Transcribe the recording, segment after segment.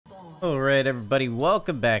Alright everybody,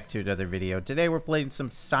 welcome back to another video. Today we're playing some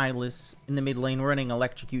Sylas in the mid lane, running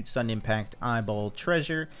Electrocute, Sun Impact, Eyeball,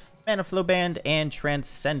 Treasure, Mana Flow Band, and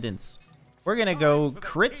Transcendence. We're gonna go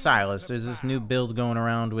crit Sylas. There's this new build going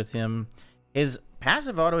around with him. His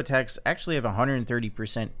passive auto attacks actually have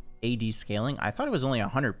 130% AD scaling. I thought it was only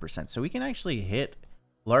 100%, so we can actually hit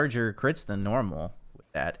larger crits than normal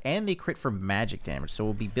with that. And they crit for magic damage, so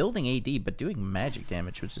we'll be building AD but doing magic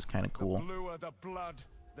damage, which is kind of cool.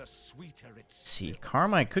 The sweeter it's See,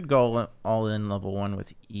 Karma, I could go all in level 1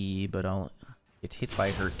 with E, but I'll get hit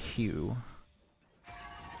by her Q.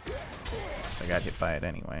 So I got hit by it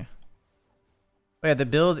anyway. But yeah, the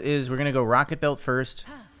build is we're going to go Rocket Belt first,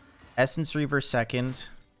 Essence Reaver second.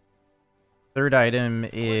 Third item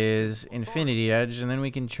is Infinity Edge, and then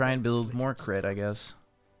we can try and build more crit, I guess.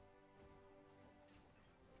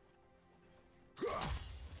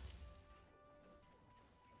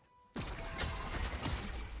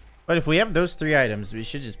 But if we have those three items, we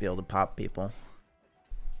should just be able to pop people.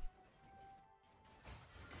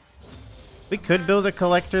 We could build a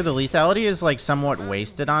collector. The lethality is like somewhat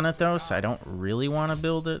wasted on it though, so I don't really want to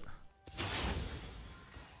build it.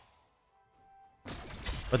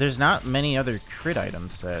 But there's not many other crit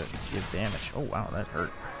items that give damage. Oh wow, that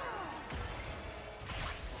hurt.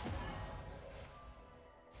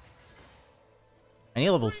 I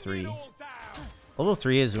need level 3. Level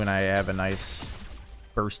 3 is when I have a nice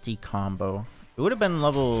bursty combo. It would have been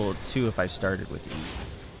level 2 if I started with E.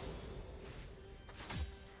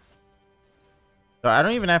 So I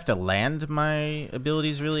don't even have to land my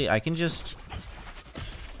abilities really. I can just...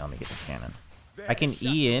 Let me get the cannon. I can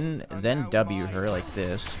E in, then W her like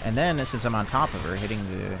this. And then, since I'm on top of her, hitting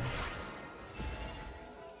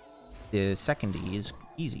the second E is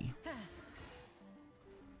easy.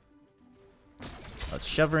 Let's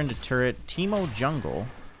shove her into turret. Teemo jungle.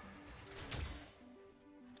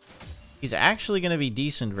 He's actually going to be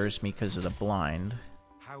decent versus me because of the blind.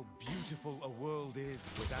 How beautiful a world is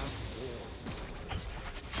without war.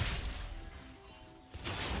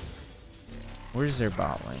 Where's their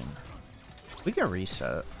bot lane? We can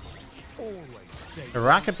reset. The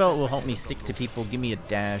Rocket Belt will help me stick to people, give me a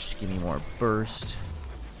dash, give me more burst.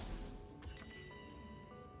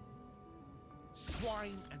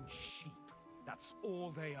 Swine and sheep, that's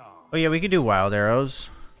all they are. Oh yeah, we could do Wild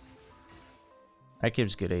Arrows. That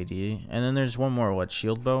gives good AD. And then there's one more, what,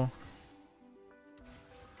 Shield Bow?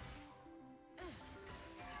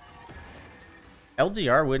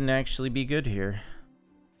 LDR wouldn't actually be good here.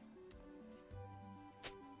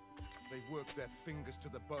 They work their fingers to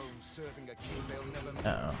the bone, serving a king they'll never meet.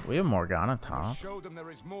 Uh-oh, we have Morgana top. Show them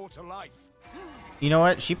there is more to life. You know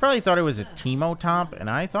what? She probably thought it was a Teemo top, and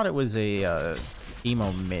I thought it was a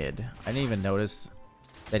Teemo mid. I didn't even notice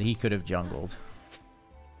that he could have jungled.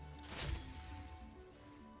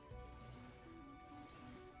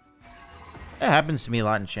 That happens to me a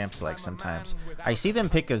lot in champ select sometimes. I see them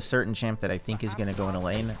pick a certain champ that I think is going to go in a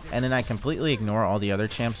lane, and then I completely ignore all the other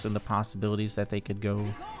champs and the possibilities that they could go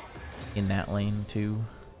in that lane too.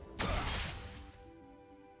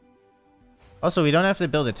 Also, we don't have to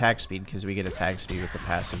build attack speed because we get attack speed with the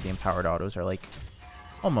passive. The empowered autos are like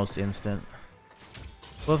almost instant.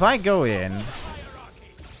 Well, if I go in,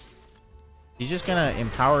 he's just going to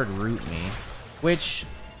empowered root me, which...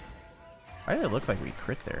 Why did it look like we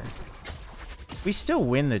crit there? We still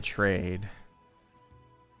win the trade.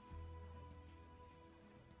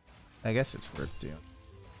 I guess it's worth doing.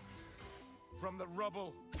 From the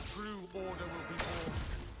rubble, true order will be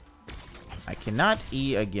born. I cannot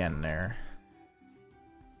E again there.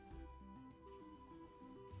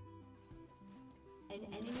 An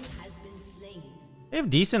enemy has been slain. They have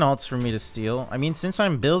decent ults for me to steal. I mean, since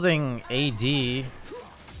I'm building AD, I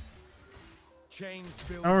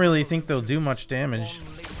don't really think they'll do much damage.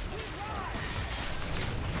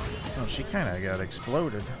 Oh, she kind of got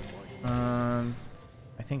exploded. I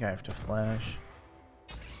think I have to flash.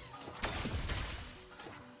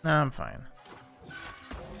 No, I'm fine.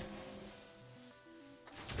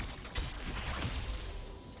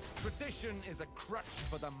 Tradition is a crutch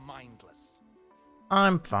for the mindless.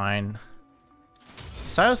 I'm fine.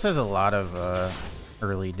 Sylas has a lot of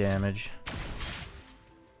early damage.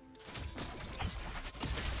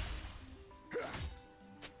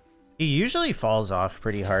 He usually falls off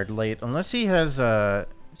pretty hard late, unless he has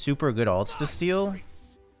super good ults to steal.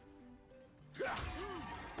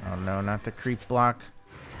 Oh no, not the creep block.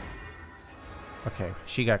 Okay,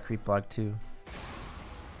 she got creep block too.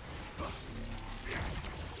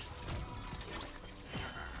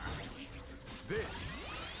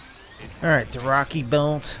 Alright, the Rocky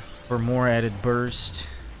Belt for more added burst.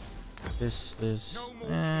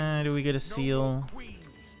 Do we get a seal?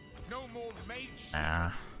 No Mage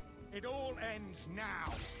Ah. It all ends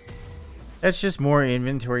now. That's just more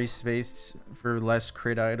inventory space for less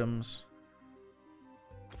crit items.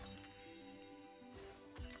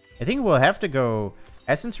 I think we'll have to go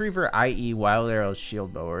Essence Reaver, IE, Wild Arrow,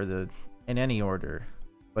 Shield Bow, or in any order.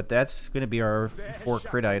 But that's going to be our 4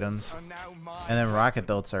 crit items. And then Rocket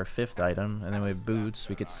Belt's our 5th item. And then we have Boots.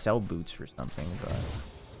 We could sell Boots for something, but...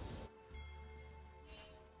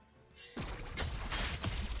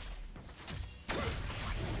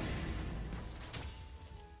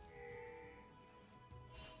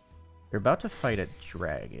 They're about to fight a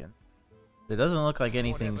dragon. It doesn't look like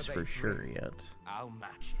anything's for sure yet. I'll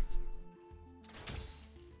match it.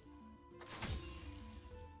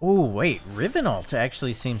 Oh, wait. Rivenalt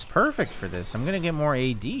actually seems perfect for this. I'm going to get more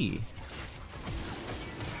AD.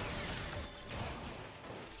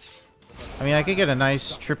 I mean, I could get a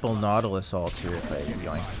nice triple Nautilus ult here if I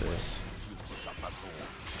yoink this.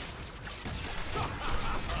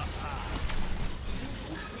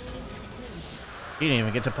 You didn't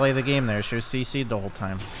even get to play the game there. She was CC'd the whole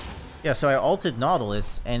time. Yeah, so I ulted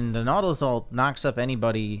Nautilus, and the Nautilus ult knocks up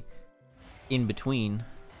anybody in between.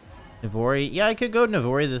 Navori. Yeah, I could go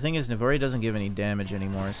Navori. The thing is, Navori doesn't give any damage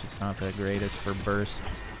anymore, so it's not the greatest for burst.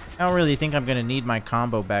 I don't really think I'm going to need my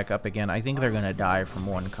combo back up again. I think they're going to die from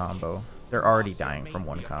one combo. They're already dying from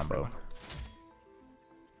one combo.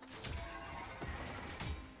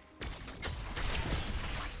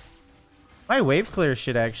 My wave clear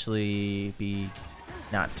should actually be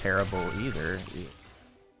not terrible either.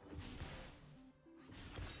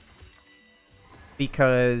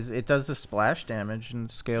 Because it does the splash damage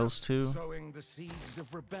and scales too. Sowing the seeds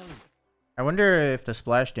of rebellion. I wonder if the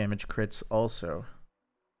splash damage crits also.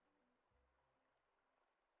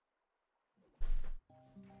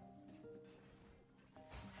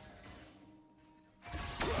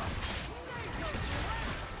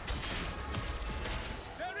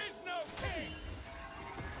 There is no king.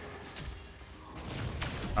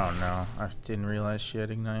 Oh no, I didn't realize she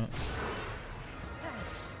had Ignite.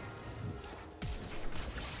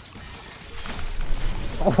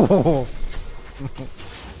 Oh!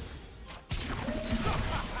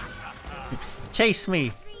 Chase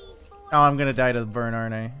me! Oh, I'm gonna die to the burn,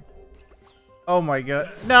 aren't I? Oh my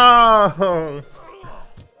god. No!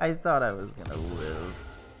 I thought I was gonna live.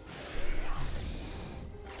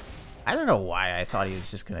 I don't know why I thought he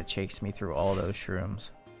was just gonna chase me through all those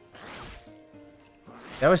shrooms.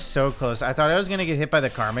 That was so close. I thought I was gonna get hit by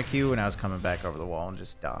the Karma Q when I was coming back over the wall and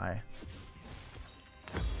just die.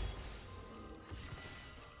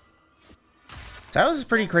 That was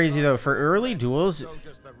pretty crazy though. For early duels,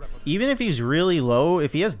 even if he's really low,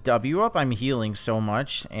 if he has W up, I'm healing so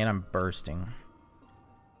much and I'm bursting.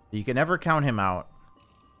 You can never count him out.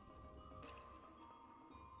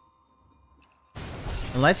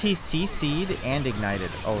 Unless he's CC'd and ignited.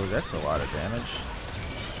 Oh, that's a lot of damage.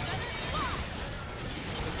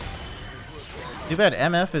 Too bad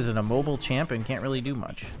MF isn't a mobile champ and can't really do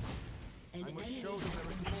much.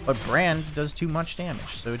 But Brand does too much damage,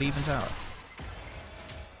 so it evens out.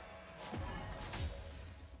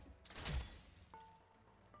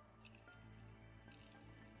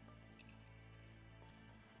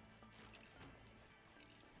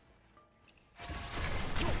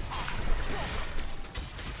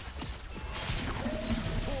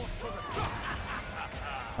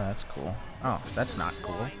 Oh, that's cool. Oh, that's not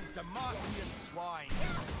cool.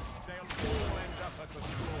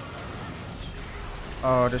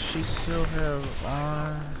 Oh, does she still have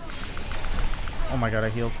oh my god, I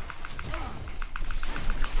healed.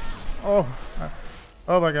 Oh.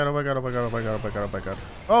 Oh my god, oh my god, oh my god, oh my god, oh my god, oh my god.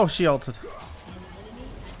 Oh, she ulted.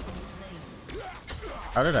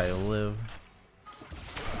 How did I live?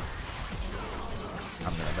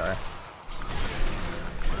 I'm gonna die.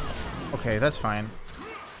 Okay, that's fine.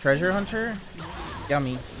 Treasure Hunter?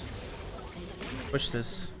 Yummy. Push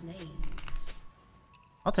this.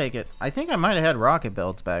 I'll take it. I think I might have had rocket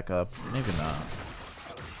belts back up. Maybe not.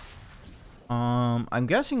 I'm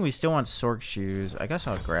guessing we still want Sork shoes. I guess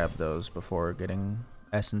I'll grab those before getting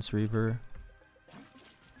Essence Reaver.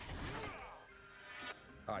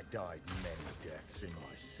 I died many deaths in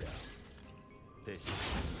myself. This is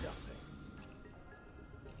nothing.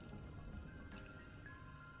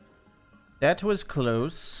 That was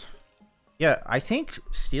close. Yeah, I think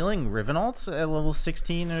stealing Rivenalt at level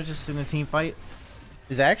 16 or just in a team fight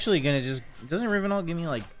is actually gonna just... Doesn't Rivenalt give me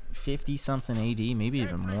like 50 something AD, maybe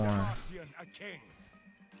even more?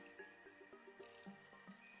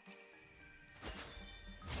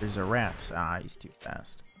 There's a rat. Ah, he's too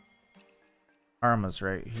fast. Arma's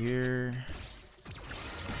right here.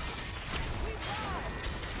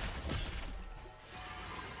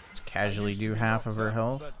 Let's casually do half of her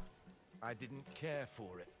health. But I didn't care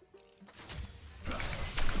for it.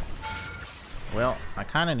 Well, I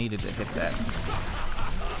kind of needed to hit that.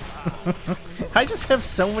 I just have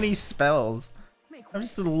so many spells. I'm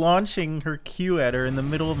just launching her Q at her in the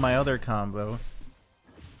middle of my other combo.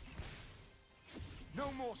 No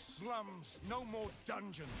more slums, no more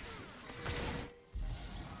dungeons.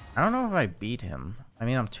 I don't know if I beat him. I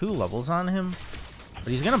mean, I'm 2 levels on him, but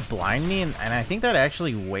he's gonna blind me, and I think that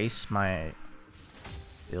actually wastes my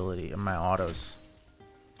ability and my autos.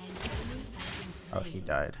 Oh, he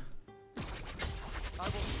died. I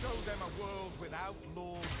will show them a world without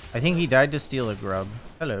laws. I think he died to steal a grub.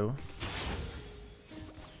 Hello.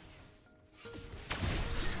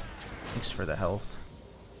 Thanks for the health.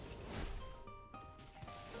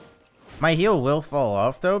 My heal will fall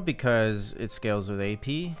off though because it scales with AP.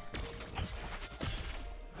 They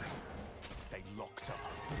locked up,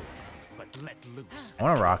 but let loose. I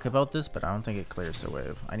want to rock about this, but I don't think it clears the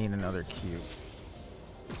wave. I need another Q.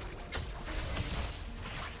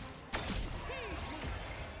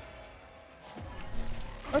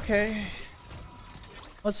 Okay.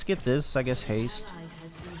 Let's get this, I guess, haste.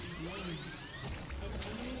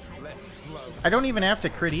 I don't even have to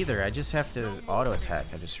crit either. I just have to auto attack,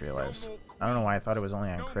 I just realized. I don't know why I thought it was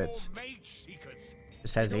only on crits.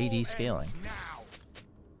 This has AD scaling.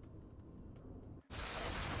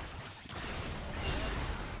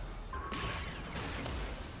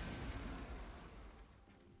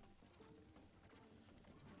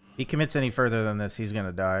 If he commits any further than this, he's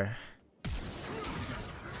gonna die.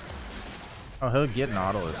 Oh, he'll get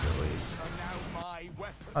Nautilus at least.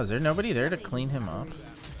 Oh, is there nobody there to clean him up?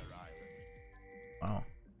 Wow.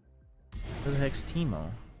 Where the heck's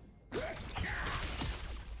Teemo?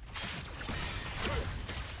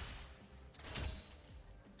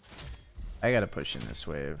 I gotta push in this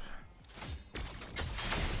wave.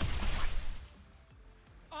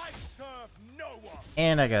 I serve no one.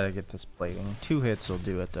 And I gotta get this plating. 2 hits will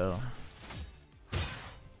do it though.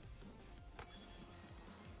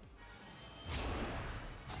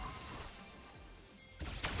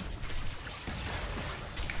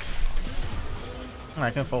 I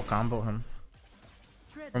can full combo him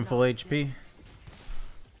from full HP.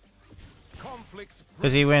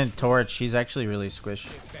 Because he went torch, she's actually really squish.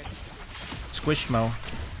 Squishmo.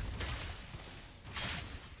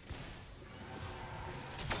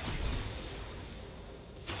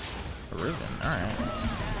 Riven, alright.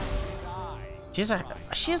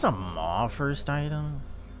 She has a Maw first item.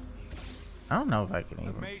 I don't know if I can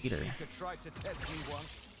even beat her.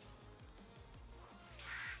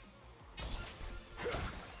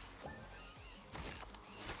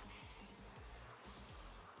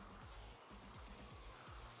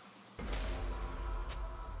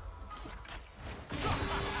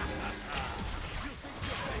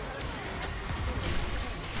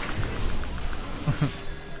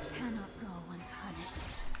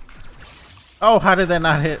 Oh, how did that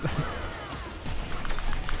not hit?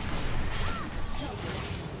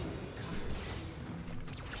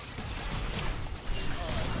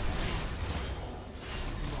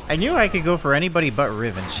 I knew I could go for anybody but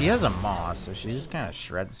Riven. She has a Maw, so she just kind of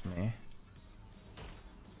shreds me.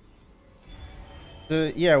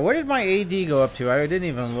 Yeah, what did my AD go up to? I didn't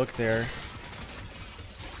even look there.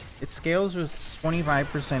 It scales with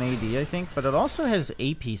 25% AD, I think, but it also has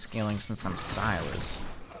AP scaling since I'm Sylas.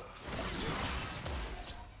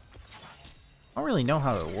 I don't really know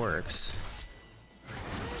how it works.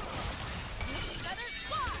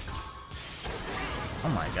 Oh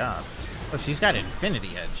my god. Oh, she's got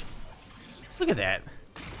Infinity Edge. Look at that.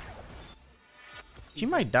 She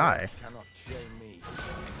might die.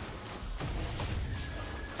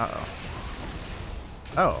 Uh-oh.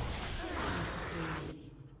 Oh.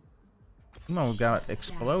 Teemo got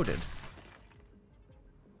exploded.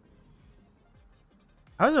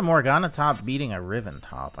 How is a Morgana top beating a Riven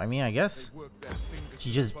top? I mean, I guess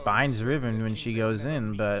she just binds Riven when she goes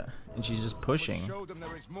in, but and she's just pushing.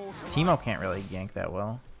 Teemo can't really gank that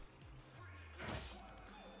well.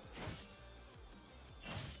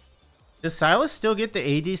 Does Sylas still get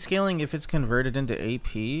the AD scaling if it's converted into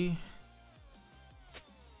AP?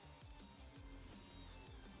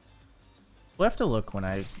 We'll have to look when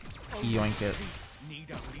I yoink it.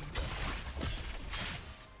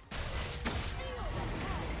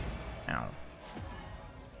 Ow.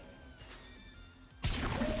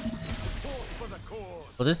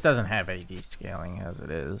 Well, this doesn't have AD scaling as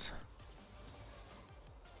it is.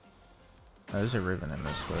 Oh, there's a Riven in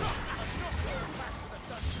this way.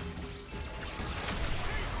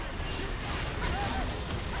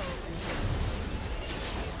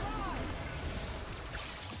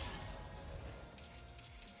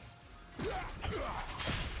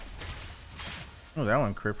 Oh, that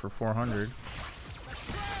one crit for 400.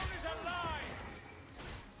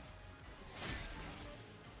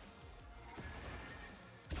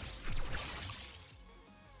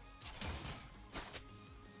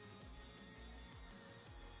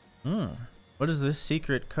 What is this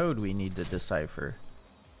secret code we need to decipher?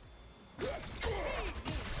 After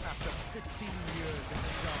 15 years in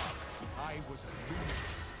the dark, I was a loser.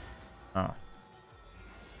 Oh.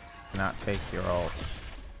 Not take your ult.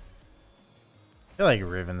 I feel like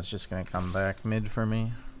Riven's just gonna come back mid for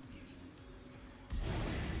me.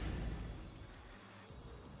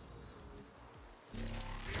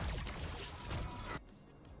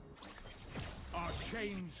 Our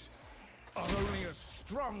chains are only as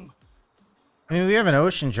strong. I mean, we have an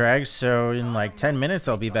ocean drag, so in like 10 minutes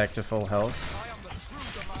I'll be back to full health. I am the true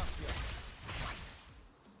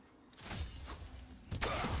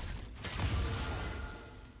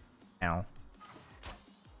Demacia. Ow.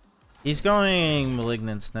 He's going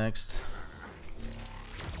Malignance next.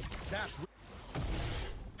 That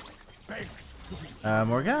begs to be.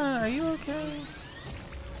 Morgana, are you okay?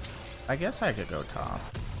 I guess I could go top.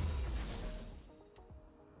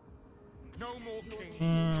 No more kings.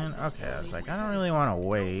 And, okay, I was like, I don't really want to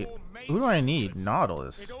wait. Who do I need?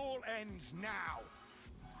 Nautilus. It all ends now.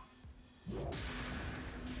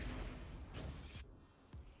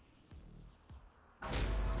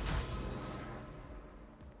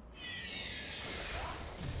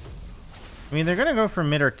 I mean, they're gonna go for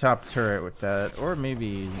mid or top turret with that, or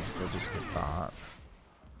maybe they'll just go top.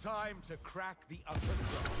 Time to crack the upper.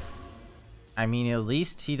 I mean, at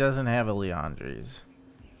least he doesn't have a Leandres.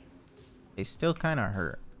 They still kind of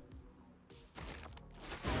hurt.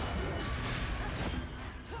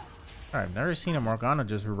 I've never seen a Morgana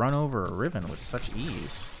just run over a Riven with such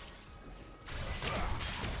ease.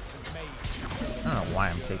 I don't know why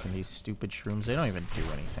I'm taking these stupid shrooms. They don't even do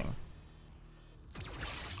anything.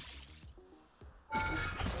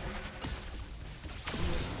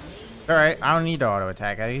 Alright, I don't need to auto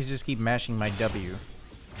attack. I can just keep mashing my W.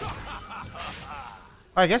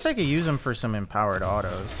 I guess I could use them for some empowered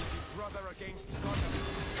autos.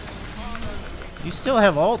 You still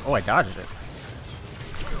have ult? Oh, I dodged it.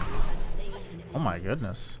 Oh my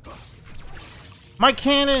goodness. My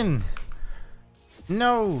cannon!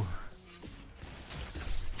 No!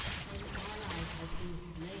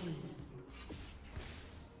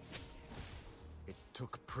 It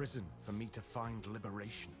took prison for me to find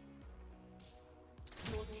liberation.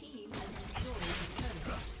 Your team has destroyed the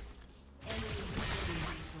turret. Enemy killing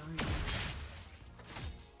spree.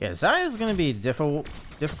 Yeah, Zaya's gonna be difficult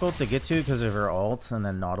to get to because of her ult and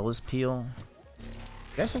then Nautilus peel.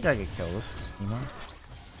 I guess I think I could kill this, you know?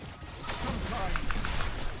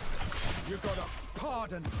 You gotta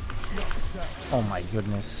pardon yourself. Oh my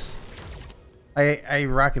goodness. I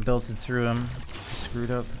rocket belted through him.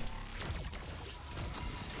 Screwed up.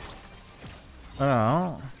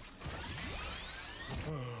 Oh.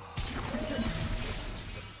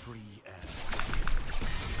 Free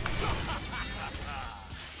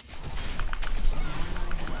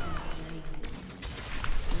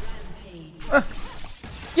air.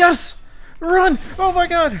 Yes! Run! Oh my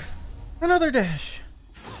god! Another dash.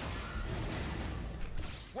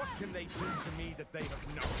 What can they do to me that they have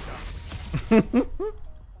not done?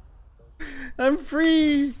 I'm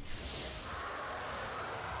free!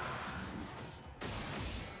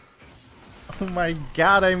 Oh my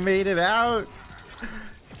god, I made it out!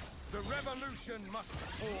 The revolution must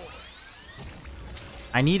pause.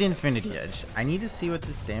 I need Infinity Edge. I need to see what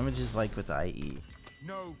this damage is like with IE.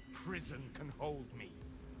 No prison can hold me.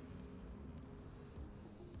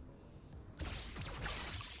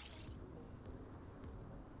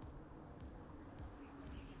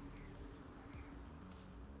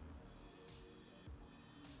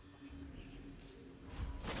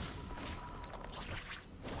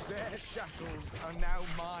 Their shackles are now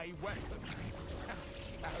my weapons.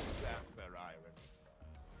 How's that for irony?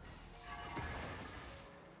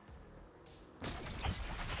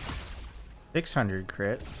 600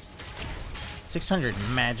 crit. 600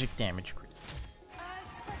 magic damage crit.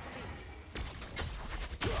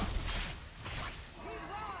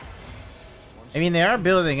 I mean, they are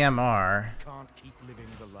building MR. Can't keep living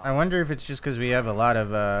the life. I wonder if it's just because we have a lot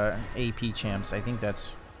of AP champs. I think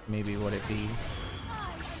that's maybe what it be.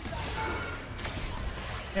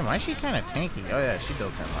 Damn, why is she kind of tanky? Oh yeah, she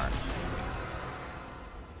built MR.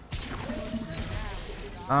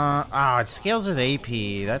 Oh, it scales with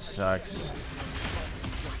AP. That sucks.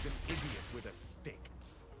 Just an idiot with a stick.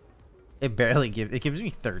 It barely gives. It gives me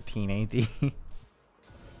 13 AD.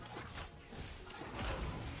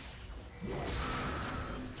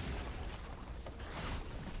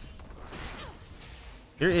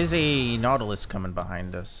 There is a Nautilus coming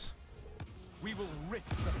behind us. We will rip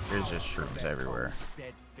the There's power just from shrooms their everywhere. cold,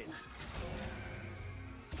 dead fists.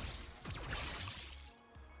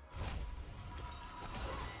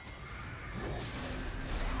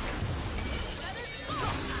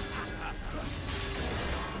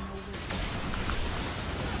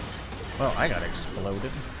 Well, I got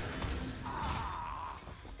exploded.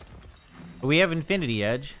 We have Infinity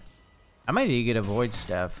Edge. I might need to get a Void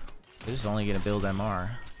Staff. This is only going to build MR.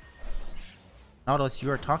 Nautilus, you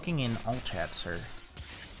are talking in all chat, sir.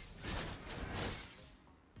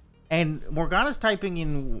 And Morgana's typing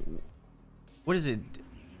in... What is it?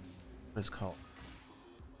 What is it called?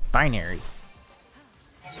 Binary.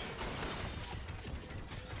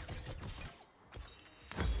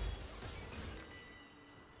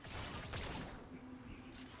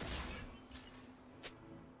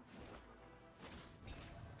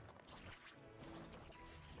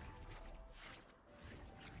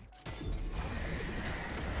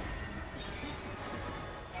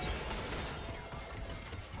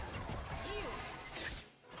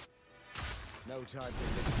 No time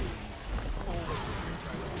for the keys. Always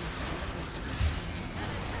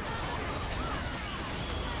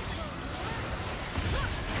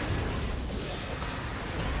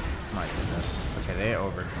My goodness. Okay, they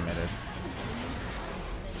overcommitted.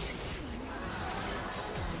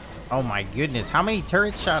 Oh my goodness, how many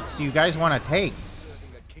turret shots do you guys want to take?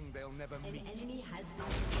 serving a king they'll never An meet. enemy has been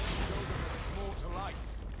More to life.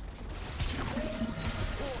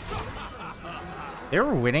 They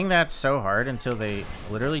were winning that so hard until they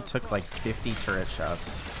literally took like 50 turret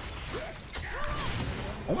shots.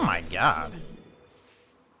 Oh my god.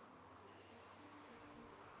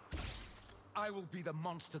 I will be the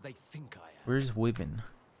monster they think I am. Where's Wyvern?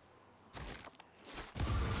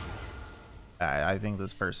 I think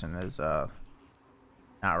this person is not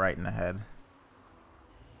right in the head.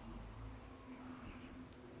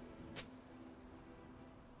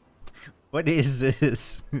 What is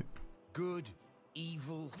this? Good,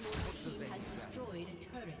 evil. has destroyed a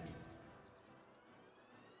turret.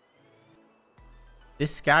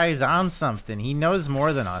 This guy's on something. He knows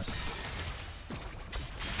more than us.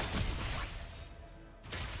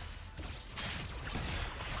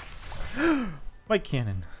 My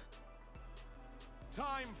cannon.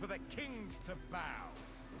 Time for the kings to bow.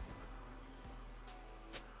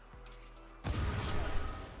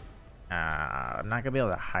 I'm not gonna be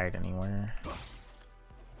able to hide anywhere. The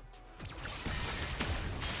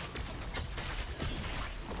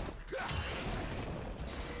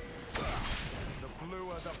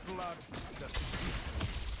bluer the blood, the sweeter it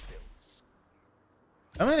spills.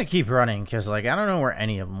 I'm gonna keep running because, like, I don't know where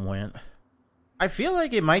any of them went. I feel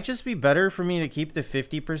like it might just be better for me to keep the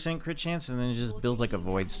 50% crit chance and then just build like a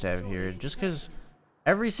Void Staff here. Just because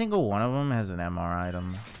every single one of them has an MR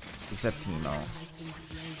item. Except Teemo.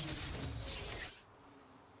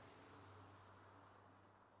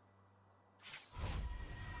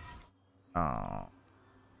 Oh.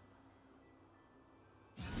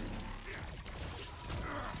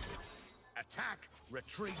 Attack,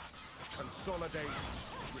 retreat, consolidate,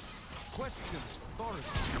 questions authority.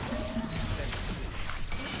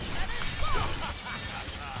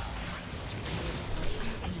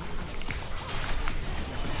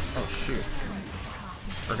 Oh shoot.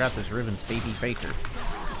 Forgot this Riven's baby faker.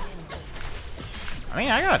 I mean,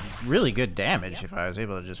 I got really good damage if I was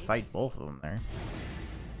able to just fight both of them there.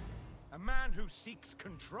 A man who seeks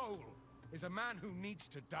control is a man who needs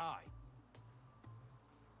to die.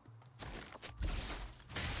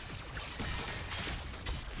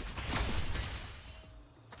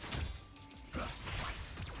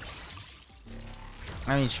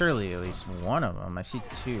 I mean, surely at least one of them. I see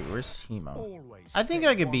two. Where's Teemo? Always I think stay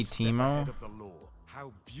I could beat one step Teemo. ahead of the law.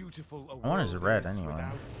 How beautiful a I want his world red is anyway.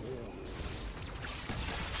 without wars.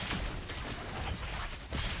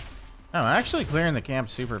 No, I'm actually clearing the camp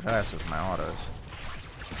super fast with my autos.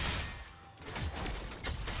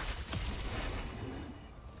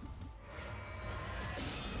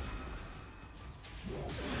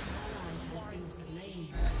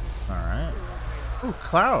 Alright. Ooh,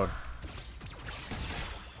 Cloud.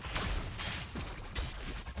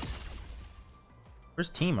 Where's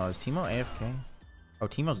Teemo? Is Teemo AFK? Oh,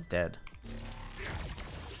 Teemo's dead.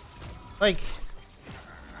 Like,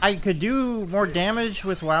 I could do more damage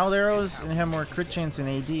with wild arrows and have more crit chance in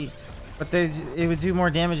AD, but it would do more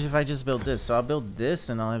damage if I just build this. So I'll build this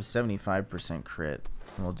and I'll have 75% crit.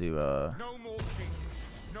 And we'll do No more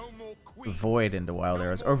kings, no more queens. Void into wild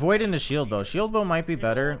arrows. Or Void into shield bow. Shield bow might be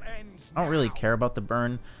better. I don't really care about the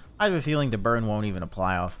burn. I have a feeling the burn won't even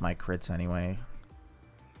apply off my crits anyway,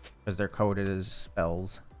 because they're coded as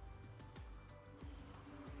spells.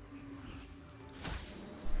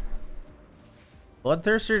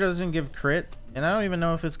 Bloodthirster doesn't give crit, and I don't even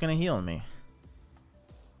know if it's gonna heal me.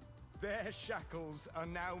 Their shackles are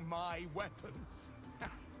now my weapons.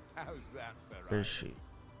 How's that for Where's she?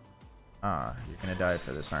 Ah, you're gonna die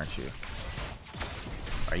for this, aren't you?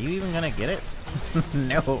 Are you even gonna get it?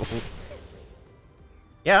 No.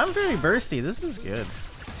 Yeah, I'm very bursty. This is good.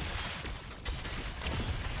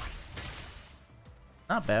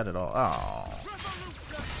 Not bad at all. Oh.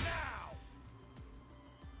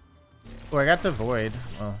 Oh, I got the void.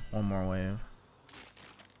 Oh, one more wave.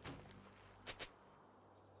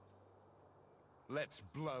 Let's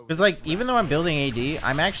blow. Because, like, even though I'm building AD,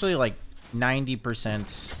 I'm actually, like,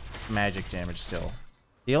 90% magic damage still.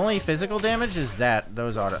 The only physical damage is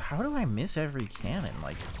those auto. How do I miss every cannon?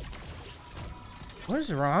 Like, what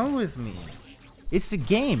is wrong with me? It's the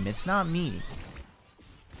game. It's not me.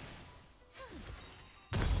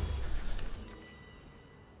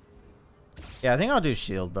 Yeah, I think I'll do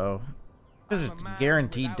shield bow. Because it's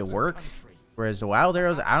guaranteed to work. Whereas the wild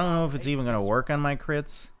arrows, I don't know if it's even going to work on my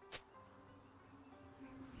crits.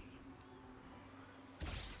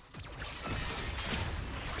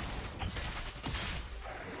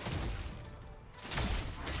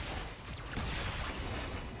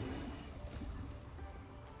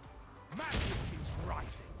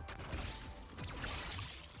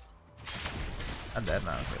 Not that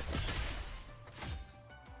not good.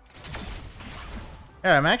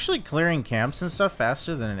 Yeah, I'm actually clearing camps and stuff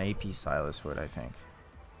faster than an AP Sylas would, I think.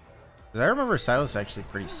 Because I remember Sylas is actually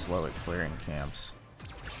pretty slow at clearing camps.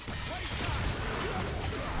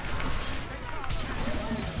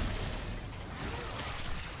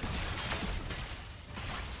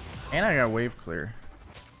 And I got wave clear.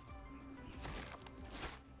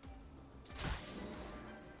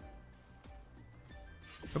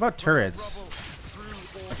 What about turrets?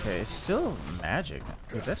 Okay, it's still magic.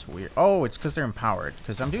 Dude, that's weird. Oh, it's because they're empowered.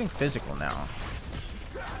 Because I'm doing physical now.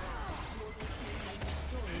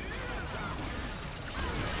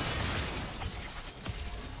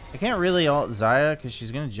 I can't really ult Xayah because she's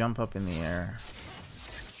going to jump up in the air.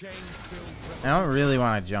 I don't really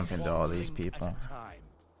want to jump into all these people.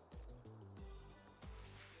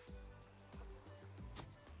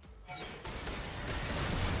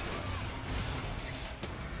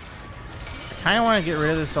 Kind of want to get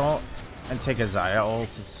rid of this ult and take a Xayah ult.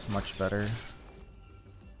 It's much better.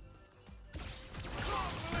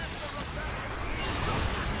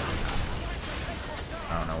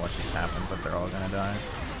 I don't know what just happened, but they're all gonna die.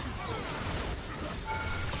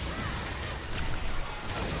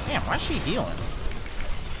 Damn, why's she healing?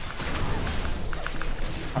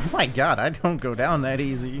 Oh my god, I don't go down that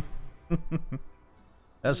easy.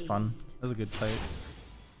 That's fun. That was a good fight.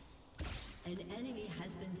 An enemy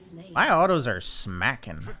has been slain. My autos are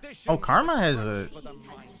smacking. Oh, Karma has a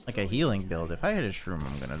healing build. If I hit a shroom,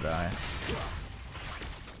 I'm gonna die. Your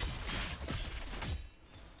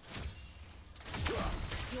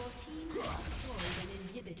team has destroyed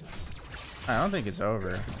an inhibitor. I don't think it's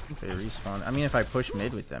over. I think they respawn. I mean, if I push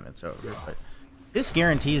mid with them, it's over. But this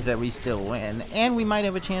guarantees that we still win, and we might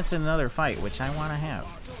have a chance in another fight, which I want to have.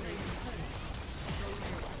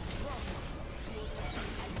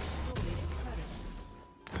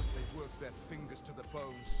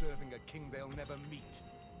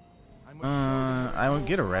 I would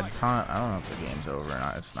get a red pot. I don't know if the game's over or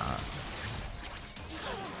not. It's not.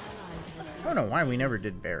 I don't know why we never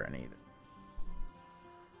did Baron either.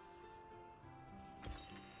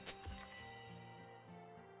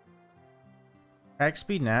 Attack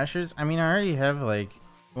speed Nashers? I mean, I already have like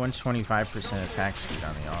 125% attack speed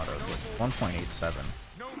on the autos, like 1.87.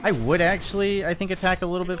 I would actually, I think, attack a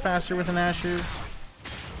little bit faster with the Nashers.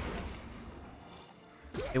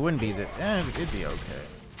 It wouldn't be that. It'd be okay.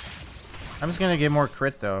 I'm just gonna get more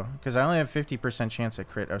crit though, because I only have 50% chance at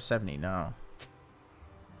crit. Oh, 70, no.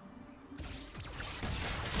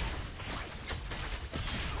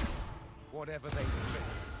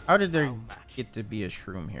 How did there get to be a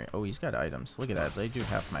shroom here? Oh, he's got items. Look at that. They do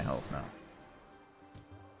half my health now.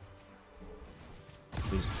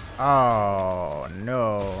 He's... Oh,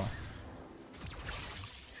 no.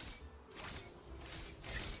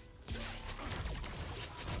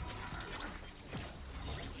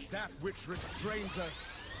 That which restrains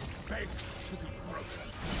us begs to be broken.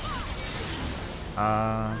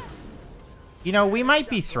 You know, we might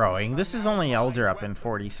be throwing. This is only Elder up in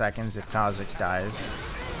 40 seconds if Kha'Zix dies.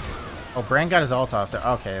 Oh, Brand got his ult off there.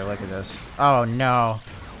 Okay, look at this. Oh, no.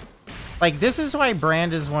 Like, this is why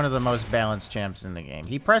Brand is one of the most balanced champs in the game.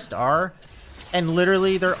 He pressed R, and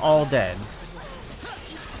literally they're all dead.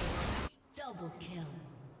 Double kill.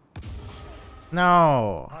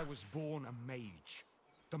 No. I was born a mage.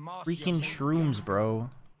 The Freaking shrooms, bro.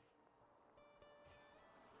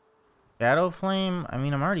 Shadow Flame? I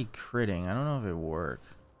mean, I'm already critting. I don't know if it would work.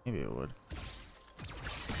 Maybe it would.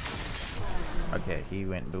 Okay, he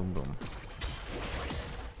went boom boom.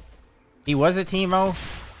 He was a Teemo.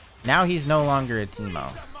 Now he's no longer a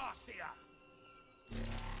Teemo.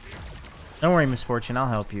 Don't worry, Misfortune. I'll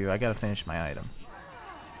help you. I gotta finish my item.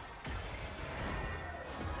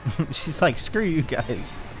 She's like, screw you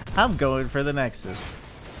guys. I'm going for the Nexus.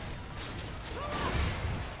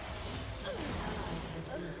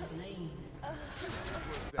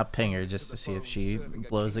 I'll ping her just to see if she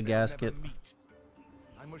blows a gasket.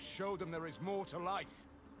 I must show them there is more to life.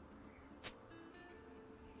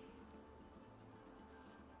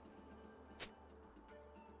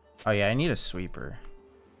 Oh yeah, I need a sweeper.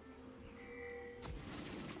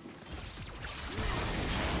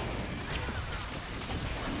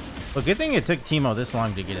 Well, good thing it took Teemo this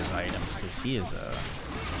long to get his items, because he's a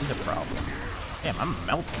problem. Damn, I'm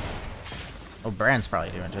melting. Oh, Brand's probably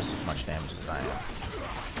doing just as much damage as I am.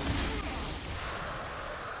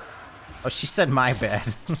 Oh, she said my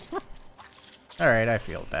bad. Alright, I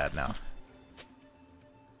feel bad now.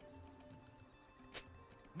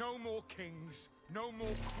 No more kings, no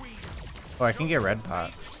more queens. Oh, I can get red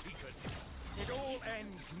pot. It all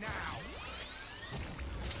ends now.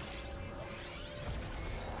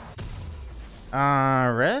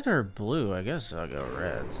 Red or blue? I guess I'll go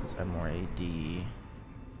red since I'm more AD.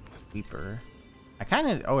 Sweeper. I kind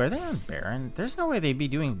of... Oh, are they on Baron? There's no way they'd be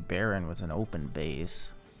doing Baron with an open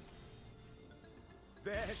base.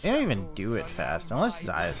 They don't even do it fast, unless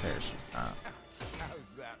Zaya's here. She's not.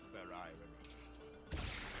 How's that for irony?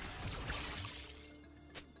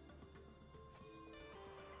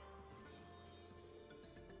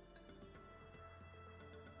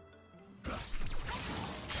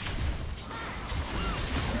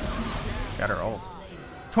 Got her ult.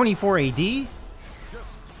 24 AD?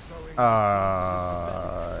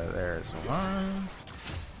 There's one.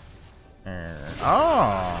 And,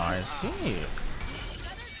 oh, I see.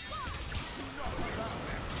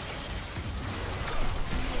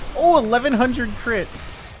 Oh, 1100 crit.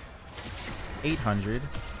 800.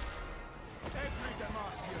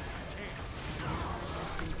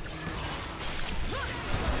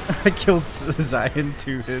 I killed Zion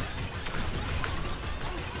 2 hits.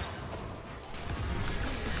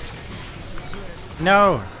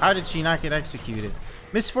 No! How did she not get executed?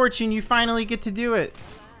 Misfortune, you finally get to do it!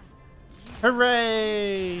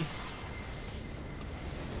 Hooray! Oh,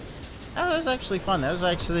 that was actually fun. That was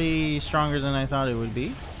actually stronger than I thought it would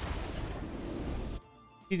be.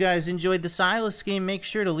 If you guys enjoyed the Sylas game, make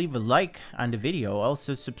sure to leave a like on the video.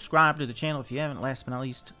 Also, subscribe to the channel if you haven't. Last but not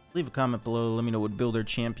least, leave a comment below. Let me know what builder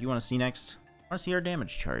champ you want to see next. I want to see our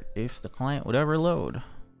damage chart, if the client would ever load.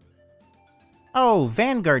 Oh,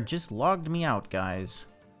 Vanguard just logged me out, guys.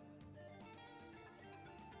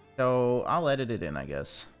 So, I'll edit it in, I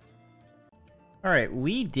guess. Alright,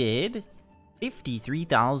 we did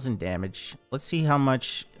 53,000 damage. Let's see how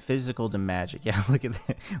much physical to magic. Yeah, look at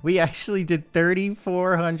that. We actually did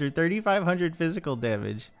 3,500 physical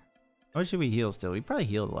damage. How much should we heal still? We probably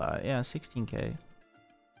healed a lot. Yeah, 16k.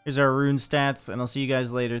 Here's our rune stats, and I'll see you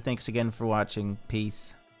guys later. Thanks again for watching.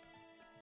 Peace.